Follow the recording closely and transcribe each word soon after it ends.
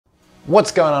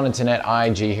What's going on, Internet?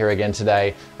 IG here again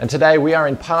today, and today we are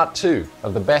in part 2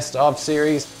 of the Best Of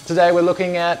series. Today we're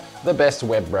looking at the best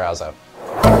web browser.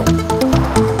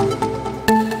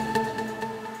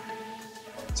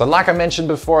 So like I mentioned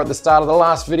before at the start of the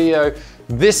last video,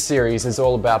 this series is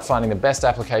all about finding the best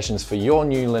applications for your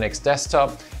new Linux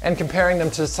desktop and comparing them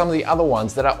to some of the other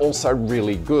ones that are also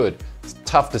really good. It's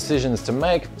tough decisions to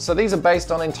make, so these are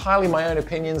based on entirely my own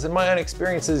opinions and my own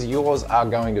experiences. Yours are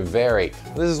going to vary.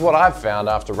 This is what I've found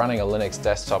after running a Linux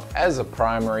desktop as a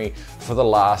primary for the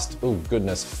last, oh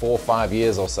goodness, 4 or 5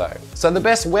 years or so. So the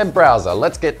best web browser,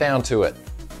 let's get down to it.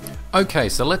 Okay,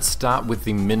 so let's start with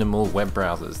the minimal web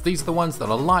browsers. These are the ones that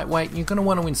are lightweight and you're going to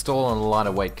want to install on a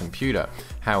lighter weight computer.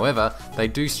 However, they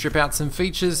do strip out some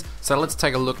features, so let's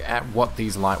take a look at what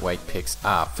these lightweight picks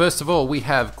are. First of all, we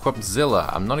have Quadzilla.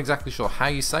 I'm not exactly sure how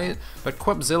you say it, but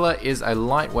Quadzilla is a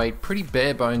lightweight, pretty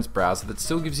bare bones browser that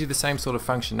still gives you the same sort of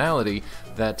functionality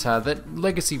that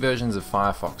legacy versions of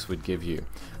Firefox would give you.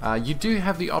 You do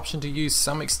have the option to use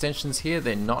some extensions here.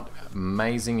 They're not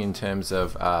amazing in terms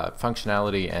of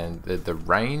functionality and the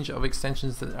range of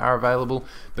extensions that are available,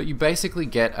 but you basically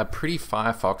get a pretty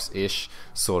Firefox-ish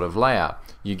sort of layout.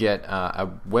 You get a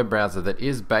web browser that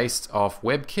is based off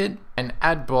WebKit, and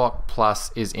AdBlock Plus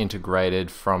is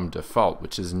integrated from default,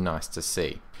 which is nice to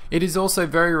see. It is also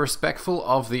very respectful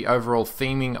of the overall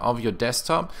theming of your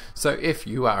desktop, so if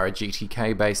you are a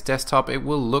GTK based desktop, it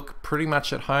will look pretty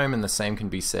much at home, and the same can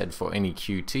be said for any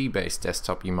Qt based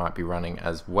desktop you might be running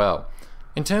as well.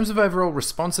 In terms of overall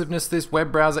responsiveness, this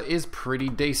web browser is pretty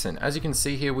decent. As you can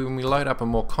see here, when we load up a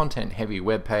more content heavy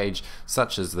web page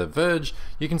such as The Verge,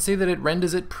 you can see that it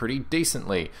renders it pretty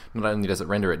decently. Not only does it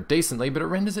render it decently, but it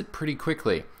renders it pretty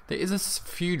quickly. There is a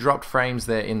few dropped frames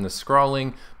there in the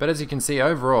scrolling, but as you can see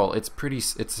overall it's a pretty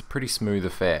smooth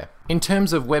affair. In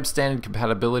terms of web standard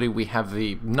compatibility, we have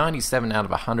the 97 out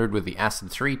of 100 with the ACID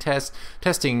 3 test,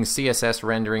 testing CSS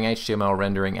rendering, HTML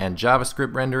rendering, and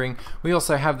JavaScript rendering. We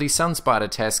also have the SunSpider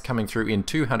test coming through in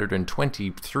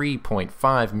 223.5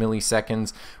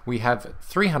 milliseconds. We have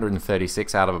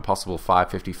 336 out of a possible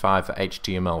 555 for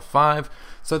HTML5.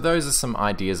 So those are some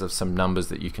ideas of some numbers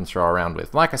that you can throw around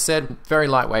with. Like I said, very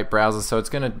lightweight browser, so it's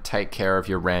going to take care of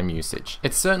your RAM usage.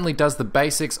 It certainly does the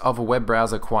basics of a web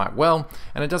browser quite well,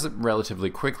 and it does it relatively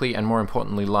quickly and more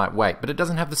importantly lightweight, but it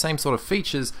doesn't have the same sort of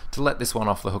features to let this one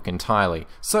off the hook entirely.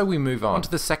 So we move on to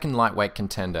the second lightweight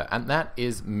contender, and that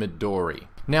is Midori.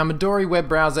 Now, Midori web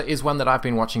browser is one that I've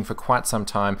been watching for quite some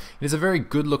time. It is a very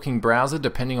good looking browser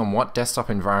depending on what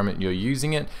desktop environment you're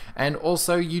using it, and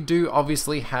also you do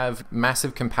obviously have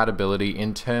massive compatibility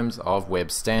in terms of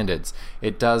web standards.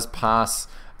 It does pass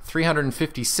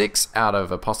 356 out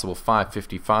of a possible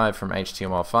 555 from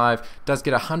HTML5, does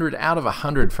get 100 out of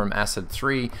 100 from ACID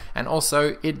 3, and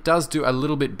also it does do a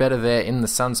little bit better there in the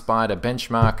SunSpider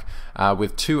benchmark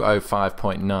with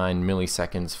 205.9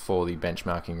 milliseconds for the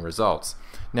benchmarking results.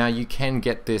 Now, you can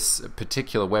get this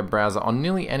particular web browser on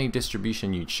nearly any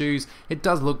distribution you choose. It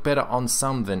does look better on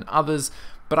some than others,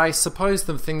 but I suppose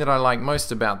the thing that I like most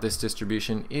about this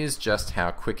distribution is just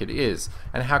how quick it is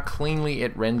and how cleanly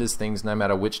it renders things no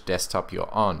matter which desktop you're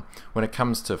on. When it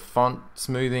comes to font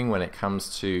smoothing, when it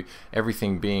comes to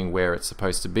everything being where it's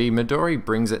supposed to be, Midori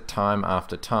brings it time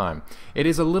after time. It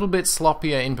is a little bit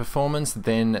sloppier in performance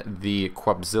than the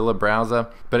Quadzilla browser,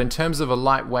 but in terms of a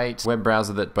lightweight web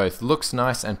browser that both looks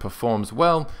nice and performs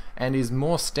well and is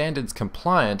more standards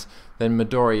compliant, then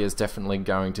Midori is definitely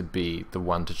going to be the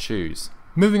one to choose.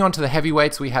 Moving on to the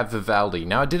heavyweights, we have Vivaldi.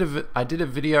 Now, I did a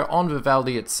video on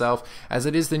Vivaldi itself, as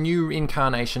it is the new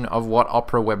incarnation of what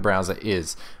Opera web browser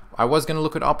is. I was going to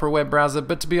look at Opera web browser,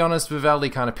 but to be honest, Vivaldi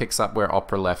kind of picks up where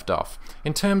Opera left off.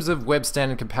 In terms of web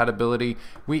standard compatibility,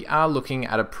 we are looking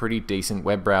at a pretty decent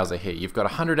web browser here. You've got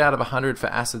 100 out of 100 for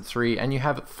ACID 3, and you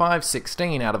have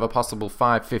 516 out of a possible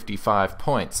 555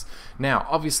 points. Now,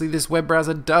 obviously this web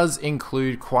browser does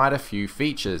include quite a few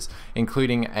features,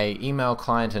 including an email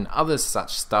client and other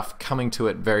such stuff coming to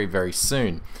it very, very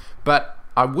soon. But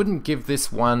I wouldn't give this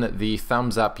one the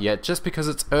thumbs up yet, just because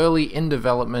it's early in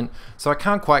development, so I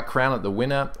can't quite crown it the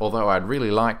winner, although I'd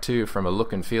really like to from a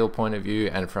look and feel point of view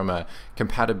and from a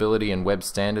compatibility and web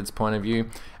standards point of view.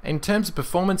 In terms of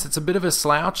performance, it's a bit of a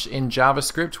slouch in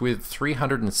JavaScript with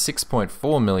 306.4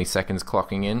 milliseconds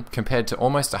clocking in compared to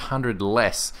almost 100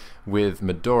 less with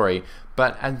Midori,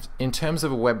 but in terms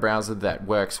of a web browser that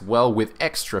works well with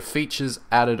extra features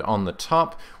added on the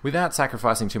top without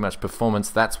sacrificing too much performance,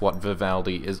 that's what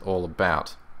Vivaldi is all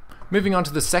about. Moving on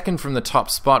to the second from the top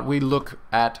spot, we look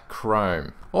at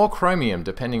Chrome, or Chromium,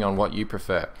 depending on what you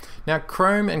prefer. Now,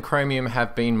 Chrome and Chromium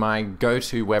have been my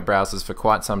go-to web browsers for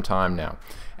quite some time now.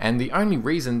 And the only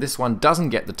reason this one doesn't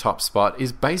get the top spot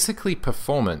is basically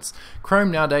performance.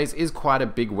 Chrome nowadays is quite a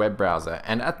big web browser,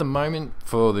 and at the moment,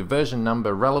 for the version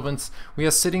number relevance, we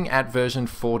are sitting at version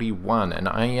 41, and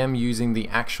I am using the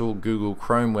actual Google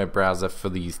Chrome web browser for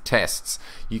these tests.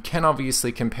 You can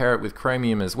obviously compare it with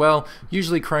Chromium as well.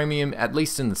 Usually Chromium, at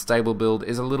least in the stable build,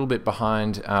 is a little bit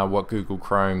behind what Google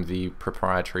Chrome, the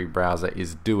proprietary browser,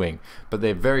 is doing, but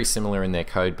they're very similar in their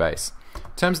code base.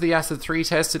 In terms of the ACID 3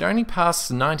 test, it only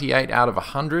passed 98 out of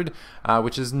 100,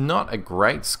 which is not a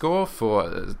great score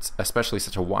for especially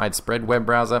such a widespread web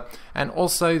browser. And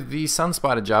also the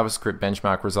Sunspider JavaScript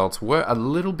benchmark results were a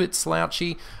little bit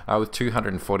slouchy, with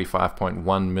 245.1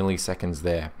 milliseconds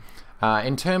there.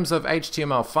 In terms of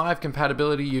HTML5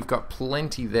 compatibility, you've got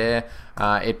plenty there.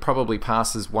 It probably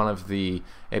passes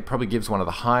it probably gives one of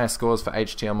the higher scores for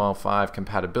HTML5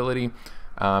 compatibility.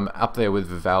 Up there with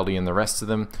Vivaldi and the rest of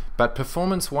them. But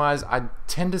performance-wise, I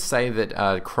tend to say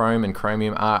that Chrome and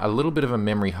Chromium are a little bit of a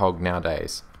memory hog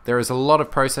nowadays. There is a lot of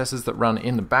processes that run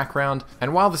in the background,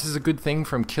 and while this is a good thing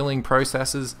from killing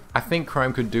processes, I think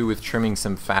Chrome could do with trimming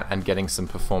some fat and getting some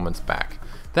performance back.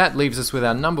 That leaves us with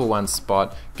our number one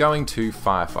spot, going to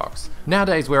Firefox.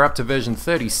 Nowadays we're up to version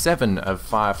 37 of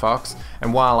Firefox,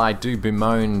 and while I do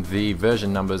bemoan the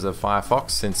version numbers of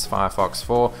Firefox since Firefox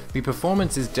 4, the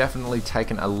performance is definitely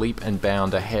taken a leap and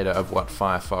bound ahead of what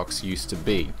Firefox used to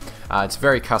be. It's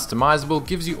very customizable,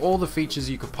 gives you all the features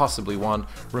you could possibly want,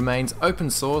 remains open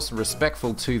source,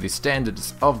 respectful to the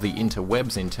standards of the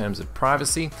interwebs in terms of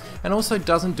privacy, and also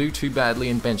doesn't do too badly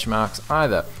in benchmarks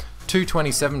either.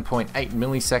 227.8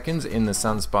 milliseconds in the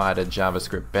Sunspider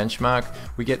JavaScript benchmark.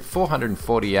 We get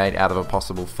 448 out of a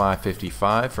possible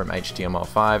 555 from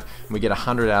HTML5, and we get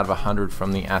 100 out of 100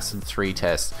 from the ACID 3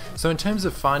 test. So in terms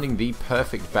of finding the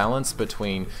perfect balance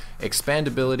between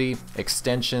expandability,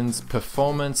 extensions,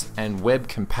 performance, and web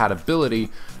compatibility,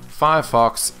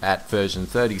 Firefox at version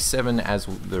 37 as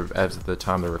the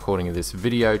time of the recording of this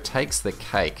video takes the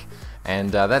cake.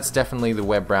 And that's definitely the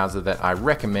web browser that I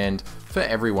recommend for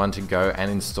everyone to go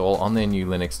and install on their new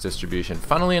Linux distribution.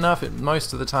 Funnily enough,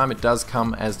 most of the time it does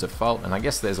come as default, and I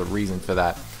guess there's a reason for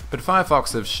that. But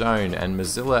Firefox have shown, and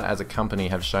Mozilla as a company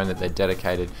have shown, that they're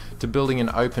dedicated to building an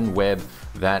open web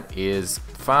that is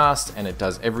fast and it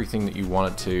does everything that you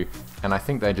want it to, and I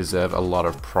think they deserve a lot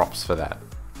of props for that.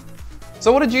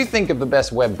 So what did you think of the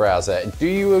best web browser? Do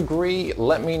you agree?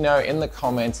 Let me know in the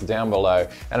comments down below.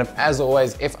 And as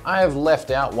always, if I have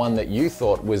left out one that you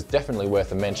thought was definitely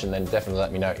worth a mention, then definitely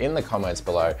let me know in the comments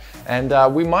below.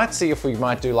 And we might see if we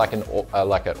might do like an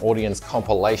audience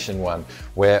compilation one,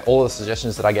 where all the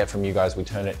suggestions that I get from you guys, we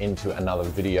turn it into another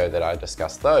video that I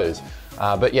discuss those.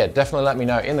 But yeah, definitely let me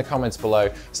know in the comments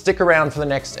below. Stick around for the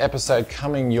next episode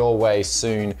coming your way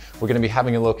soon. We're going to be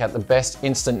having a look at the best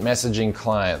instant messaging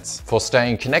clients for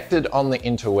staying connected on the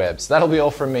interwebs. That'll be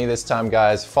all from me this time,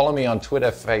 guys. Follow me on Twitter,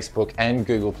 Facebook, and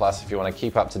Google+ if you want to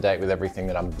keep up to date with everything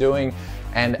that I'm doing.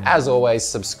 And as always,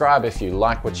 subscribe if you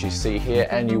like what you see here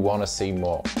and you want to see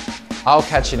more. I'll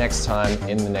catch you next time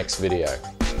in the next video.